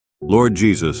Lord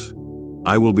Jesus,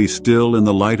 I will be still in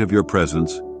the light of your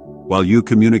presence while you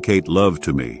communicate love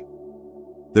to me.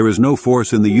 There is no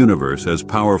force in the universe as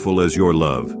powerful as your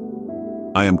love.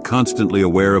 I am constantly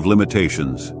aware of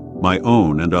limitations, my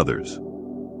own and others.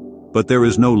 But there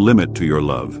is no limit to your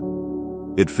love.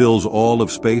 It fills all of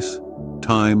space,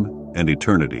 time, and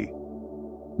eternity.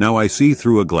 Now I see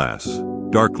through a glass,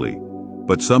 darkly,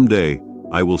 but someday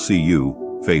I will see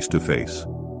you face to face.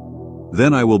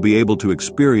 Then I will be able to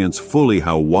experience fully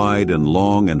how wide and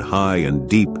long and high and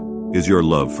deep is your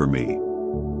love for me.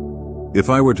 If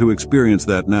I were to experience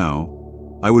that now,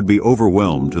 I would be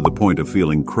overwhelmed to the point of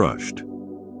feeling crushed.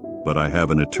 But I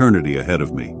have an eternity ahead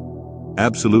of me,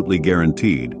 absolutely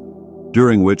guaranteed,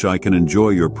 during which I can enjoy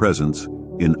your presence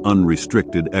in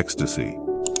unrestricted ecstasy.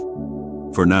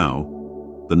 For now,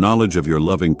 the knowledge of your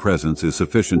loving presence is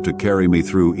sufficient to carry me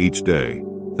through each day.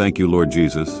 Thank you, Lord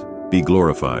Jesus. Be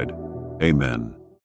glorified. Amen.